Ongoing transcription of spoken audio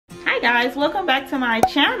guys, welcome back to my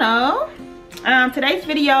channel. Today's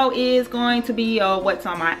video is going to be what's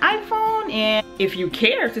on my iPhone, and if you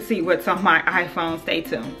care to see what's on my iPhone, stay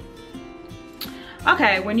tuned.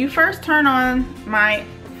 Okay, when you first turn on my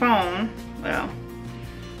phone, well,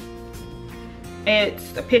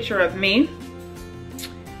 it's a picture of me,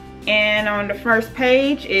 and on the first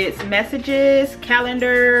page it's messages,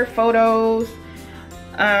 calendar, photos,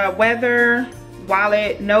 weather,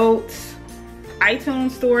 wallet, notes, iTunes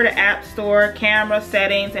store, the app store, camera,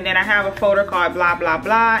 settings, and then I have a folder called blah blah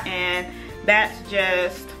blah, and that's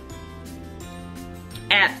just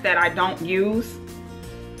apps that I don't use.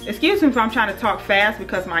 Excuse me if I'm trying to talk fast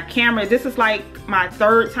because my camera, this is like my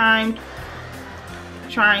third time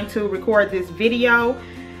trying to record this video.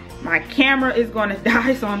 My camera is going to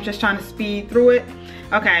die, so I'm just trying to speed through it.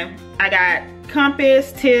 Okay, I got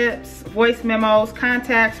compass, tips, voice memos,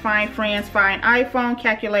 contacts, find friends, find iPhone,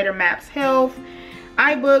 calculator, maps, health,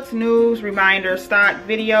 iBooks, news, reminders, stock,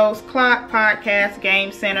 videos, clock, podcast,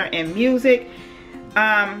 game center, and music.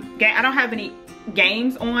 I don't have any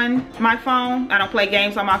games on my phone. I don't play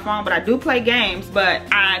games on my phone, but I do play games, but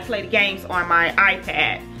I play the games on my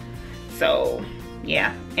iPad. So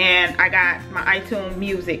yeah, and I got my iTunes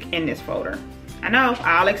music in this folder. I know,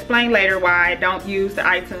 I'll explain later why I don't use the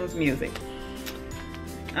iTunes music.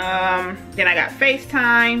 Then I got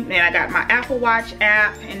FaceTime, then I got my Apple Watch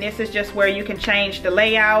app, and this is just where you can change the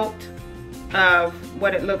layout of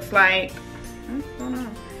what it looks like. What's going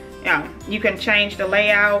on? Yeah, you can change the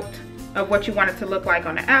layout of what you want it to look like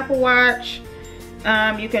on the Apple Watch.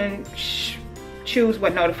 You can choose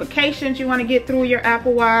what notifications you want to get through your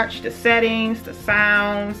Apple Watch, the settings, the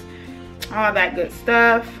sounds, all that good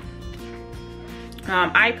stuff.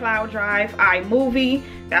 iCloud Drive, iMovie,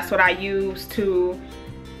 that's what I use to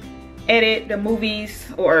edit the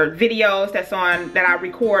movies or videos that I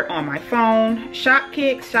record on my phone.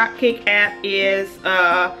 Shopkick app is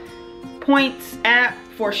a points app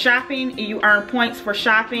for shopping. You earn points for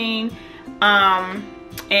shopping,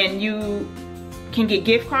 and you can get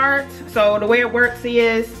gift cards. So the way it works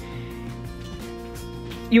is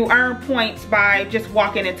you earn points by just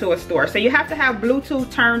walking into a store. So you have to have Bluetooth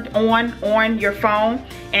turned on your phone,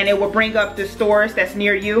 and it will bring up the stores that's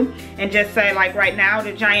near you, and just say, like right now,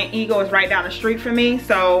 the Giant Eagle is right down the street from me.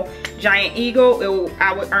 So Giant Eagle,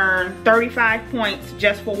 I would earn 35 points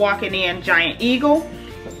just for walking in Giant Eagle,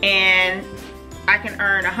 and I can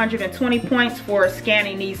earn 120 points for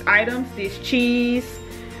scanning these items. This cheese,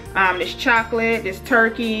 this chocolate, this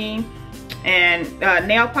turkey, and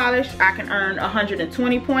nail polish. I can earn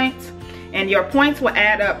 120 points, and your points will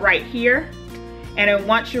add up right here, and then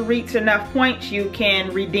once you reach enough points, you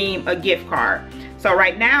can redeem a gift card. So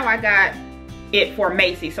right now I got it for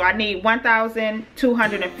Macy's, so I need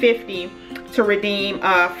 1,250 to redeem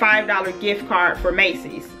a $5 gift card for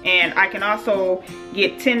Macy's, and I can also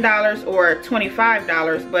get $10 or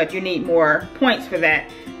 $25, but you need more points for that.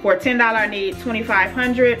 For $10 I need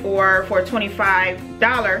 2,500, or for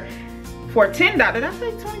 $25, for $10, did I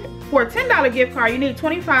say 20? For a $10 gift card, you need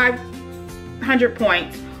 2,500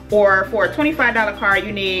 points, or for a $25 card,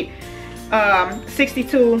 you need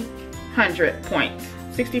 6,200 points.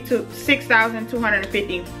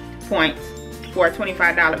 6,250 points for a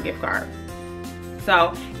 $25 gift card.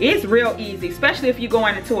 So it's real easy, especially if you're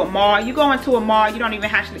going into a mall. You go into a mall, you don't even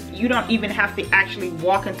have to actually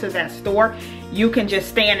walk into that store. You can just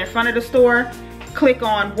stand in front of the store, click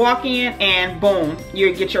on walk in, and boom,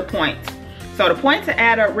 you get your points. So the points will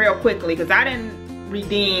add up real quickly, because I didn't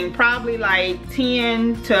redeem probably like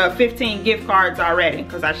 10 to 15 gift cards already,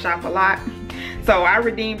 because I shop a lot. So I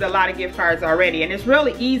redeemed a lot of gift cards already, and it's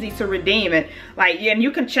really easy to redeem it. Like, and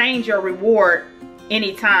you can change your reward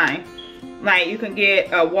anytime. Like, you can get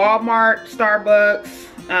a Walmart, Starbucks,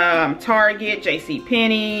 Target,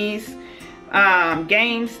 JCPenney's,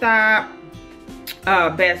 GameStop,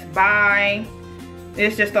 Best Buy.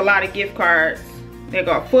 It's just a lot of gift cards. They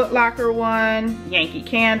got a Foot Locker one, Yankee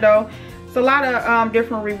Candle. It's a lot of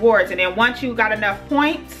different rewards. And then once you got enough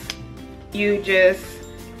points, you just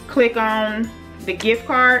click on the gift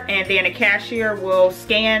card, and then the cashier will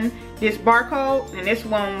scan this barcode. And this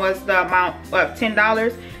one was the amount of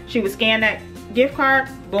 $10. She would scan that gift card,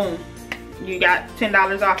 boom, you got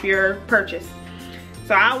 $10 off your purchase.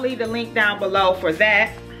 So I'll leave the link down below for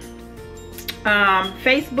that.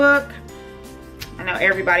 Facebook, I know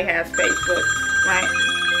everybody has Facebook, right?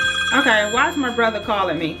 Okay, why is my brother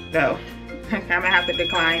calling me though? I'm gonna have to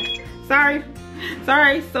decline. Sorry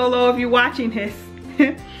Solo, if you're watching this.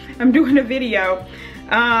 I'm doing a video.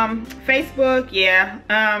 Facebook, yeah,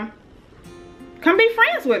 come be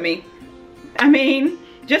friends with me. I mean,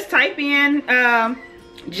 just type in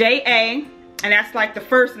and that's like the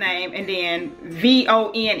first name, and then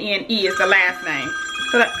V-O-N-N-E is the last name.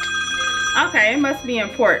 So that, okay, it must be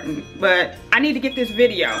important, but I need to get this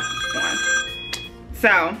video on.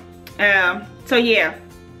 So yeah,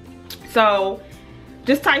 so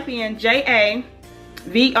just type in JaVonne.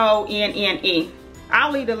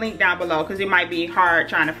 I'll leave the link down below because it might be hard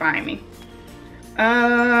trying to find me.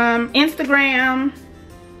 Instagram,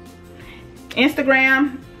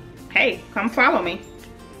 hey, come follow me.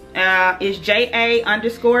 Is JA_VONNE.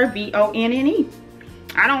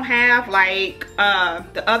 I don't have like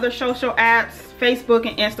the other social apps, Facebook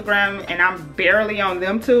and Instagram, and I'm barely on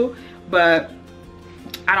them too, but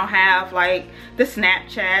I don't have like the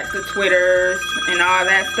Snapchats, the Twitters, and all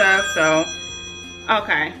that stuff, so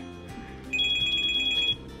okay.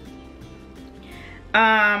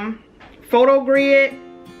 PhotoGrid.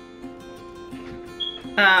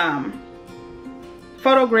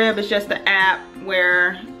 PhotoGrid is just an app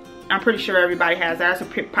where I'm pretty sure everybody has that. It's a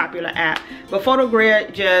pretty popular app. But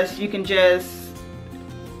PhotoGrid, you can just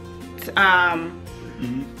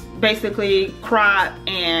basically crop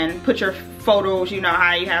and put your photos. You know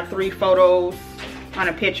how you have 3 photos on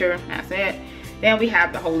a picture. That's it. Then we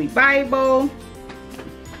have the Holy Bible.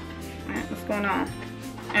 What's going on?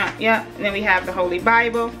 Yeah. Then we have the Holy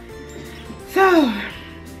Bible. So,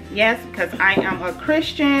 yes, because I am a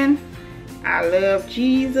Christian. I love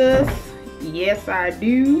Jesus. Yes, I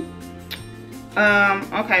do.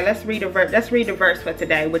 Okay, let's read the verse for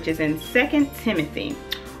today, which is in 2 Timothy.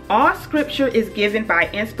 All scripture is given by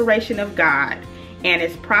inspiration of God and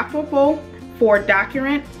is profitable for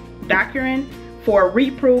doctrine, for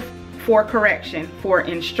reproof, for correction, for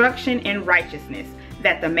instruction in righteousness,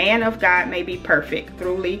 that the man of God may be perfect,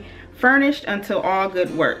 thoroughly furnished unto all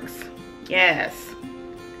good works. Yes.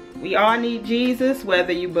 We all need Jesus,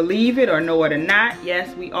 whether you believe it or know it or not.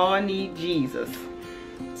 Yes, we all need Jesus.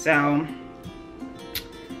 So,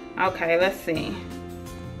 okay, let's see.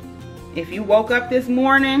 If you woke up this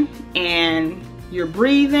morning and you're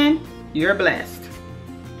breathing, you're blessed.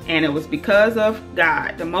 And it was because of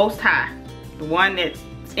God, the Most High, the one that's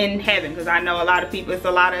in heaven. Because I know a lot of people, it's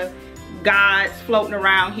a lot of gods floating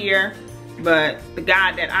around here. But the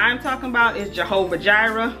God that I'm talking about is Jehovah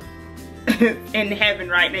Jireh. In heaven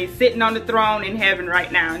right now. He's sitting on the throne in heaven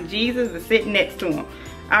right now, and Jesus is sitting next to him.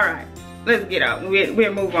 All right, let's get up.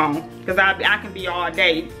 We'll move on, because I can be all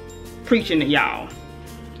day preaching to y'all.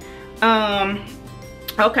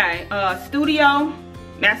 Okay, studio,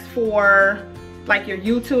 that's for like your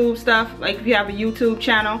YouTube stuff, like if you have a YouTube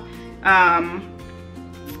channel.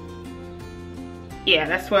 Yeah,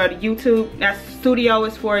 that's for the YouTube. That studio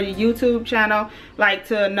is for the YouTube channel, like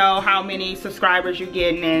to know how many subscribers you're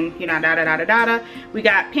getting, and you know, We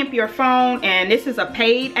got Pimp Your Phone, and this is a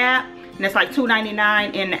paid app, and it's like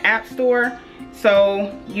 $2.99 in the App Store,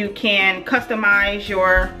 so you can customize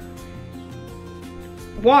your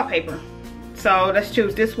wallpaper. So let's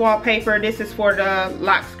choose this wallpaper. This is for the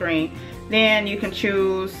lock screen. Then you can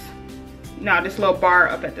choose, you know, this little bar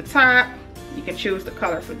up at the top. You can choose the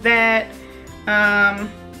color for that.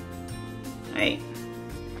 Right.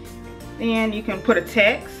 Then you can put a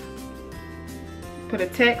text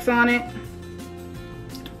on it.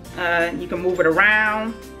 You can move it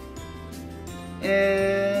around.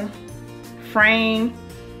 Frame.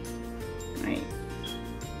 Right.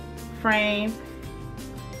 Frame.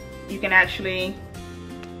 You can actually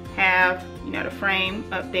have, you know, the frame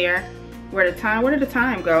up there. Where did the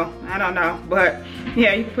time go? I don't know, but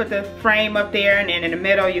yeah, you can put the frame up there, and then in the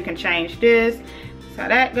middle you can change this. So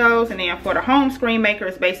that goes, and then for the home screen maker,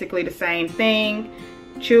 it's basically the same thing.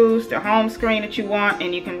 Choose the home screen that you want,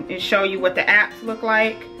 and it'll show you what the apps look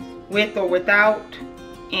like, with or without,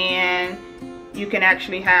 and you can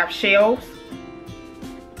actually have shelves.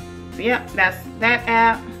 So yeah, that's that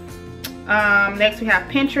app. Next we have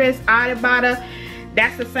Pinterest, Ibotta.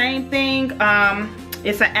 That's the same thing.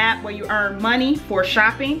 It's an app where you earn money for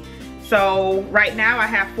shopping. So right now I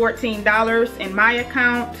have $14 in my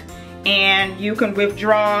account, and you can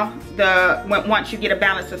withdraw once you get a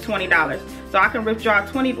balance of $20. So I can withdraw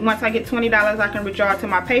once I get $20, I can withdraw it to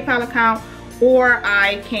my PayPal account, or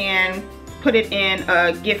I can put it in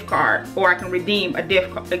a gift card, or I can redeem a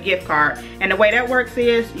gift card. And the way that works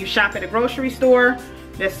is you shop at a grocery store,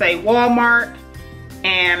 let's say Walmart,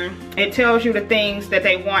 and it tells you the things that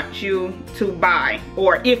they want you to buy,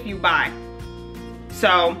 or if you buy.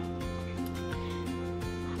 So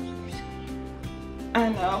I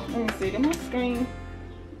know, let me see, did my screen,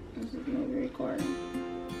 is it maybe recording?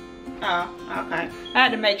 Oh, okay. I had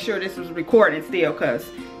to make sure this was recording still, because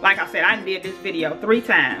like I said, I did this video 3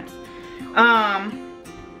 times.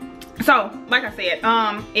 So like I said,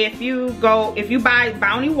 if you buy if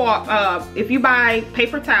you buy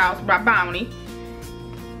paper towels by Bounty,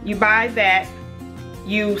 you buy that,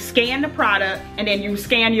 you scan the product, and then you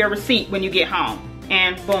scan your receipt when you get home,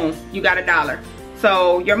 and boom, you got $1.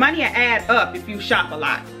 So your money will add up if you shop a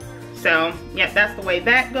lot. So yeah, that's the way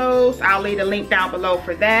that goes. I'll leave a link down below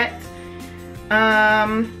for that.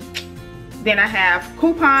 Then I have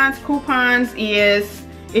coupons. Coupons is,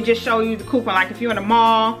 it just shows you the coupon. Like if you're in a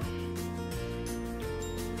mall,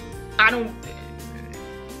 I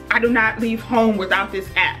do not leave home without this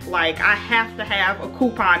app. Like I have to have a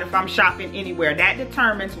coupon if I'm shopping anywhere. That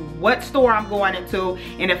determines what store I'm going into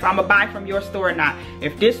and if I'm gonna buy from your store or not.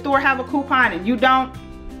 If this store have a coupon and you don't,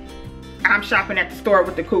 I'm shopping at the store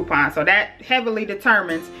with the coupon. So that heavily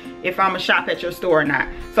determines if I'm gonna shop at your store or not.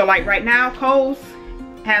 So like right now, Kohl's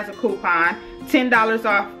has a coupon, $10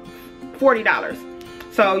 off $40.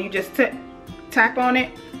 So you just tap on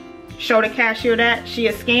it, show the cashier that,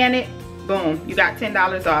 she'll scan it, boom, you got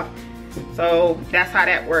 $10 off. So that's how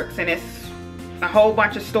that works. And it's a whole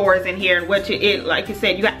bunch of stores in here, which like I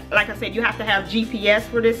said, you have to have GPS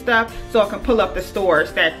for this stuff so it can pull up the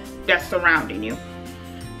stores that's surrounding you,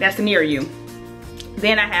 that's near you.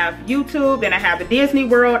 Then I have YouTube, then I have the Disney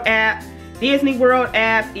World app. Disney World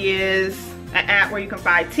app is an app where you can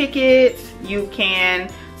buy tickets, you can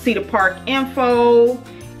see the park info,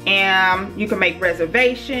 and you can make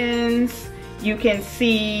reservations, you can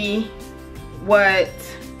see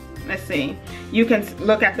let's see, you can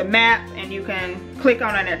look at the map and you can click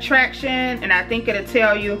on an attraction, and I think it'll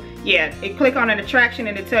tell you, yeah, click on an attraction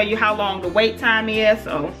and it'll tell you how long the wait time is.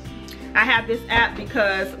 So I have this app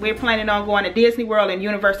because we're planning on going to Disney World and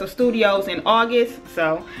Universal Studios in August,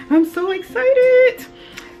 so I'm so excited.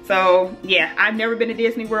 So yeah, I've never been to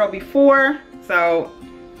Disney World before, so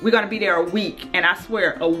we're gonna be there a week, and I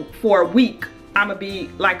swear for a week I'm gonna be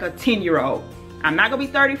like a 10-year-old. I'm not gonna be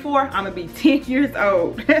 34, I'm gonna be 10 years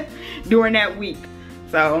old during that week.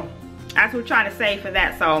 So that's what we're trying to save for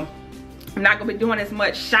that. So I'm not gonna be doing as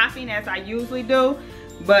much shopping as I usually do,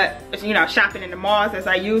 but you know, shopping in the malls as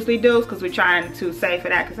I usually do, because we're trying to save for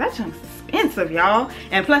that, because that's expensive, y'all.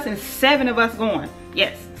 And plus it's 7 of us going.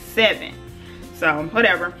 Yes, 7. So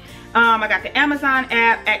whatever. I got the Amazon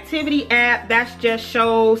app, activity app, that just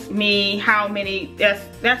shows me how many,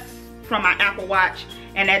 that's from my Apple Watch,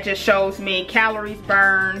 and that just shows me calories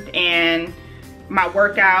burned and my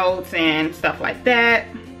workouts and stuff like that.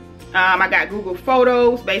 I got Google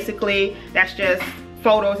Photos. Basically that's just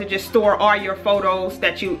photos. It just store all your photos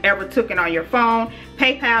that you ever took on your phone.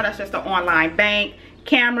 PayPal, that's just an online bank.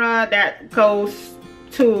 Camera, that goes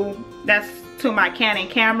to, that's to my Canon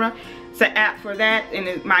camera. It's an app for that,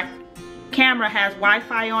 and my camera has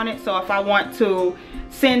Wi-Fi on it, so if I want to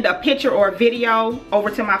send a picture or a video over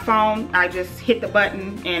to my phone, I just hit the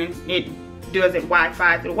button and it does it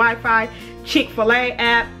Wi-Fi through Wi-Fi. Chick-fil-A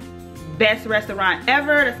app, best restaurant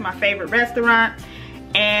ever. That's my favorite restaurant.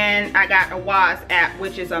 And I got a Woz app,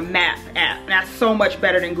 which is a map app. That's so much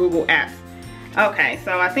better than Google Apps. Okay,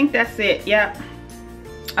 so I think that's it. Yep.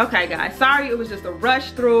 Okay, guys, sorry it was just a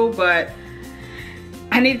rush through, but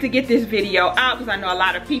I needed to get this video out because I know a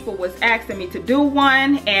lot of people was asking me to do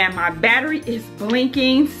one, and my battery is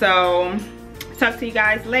blinking. So talk to you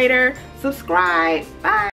guys later. Subscribe. Bye.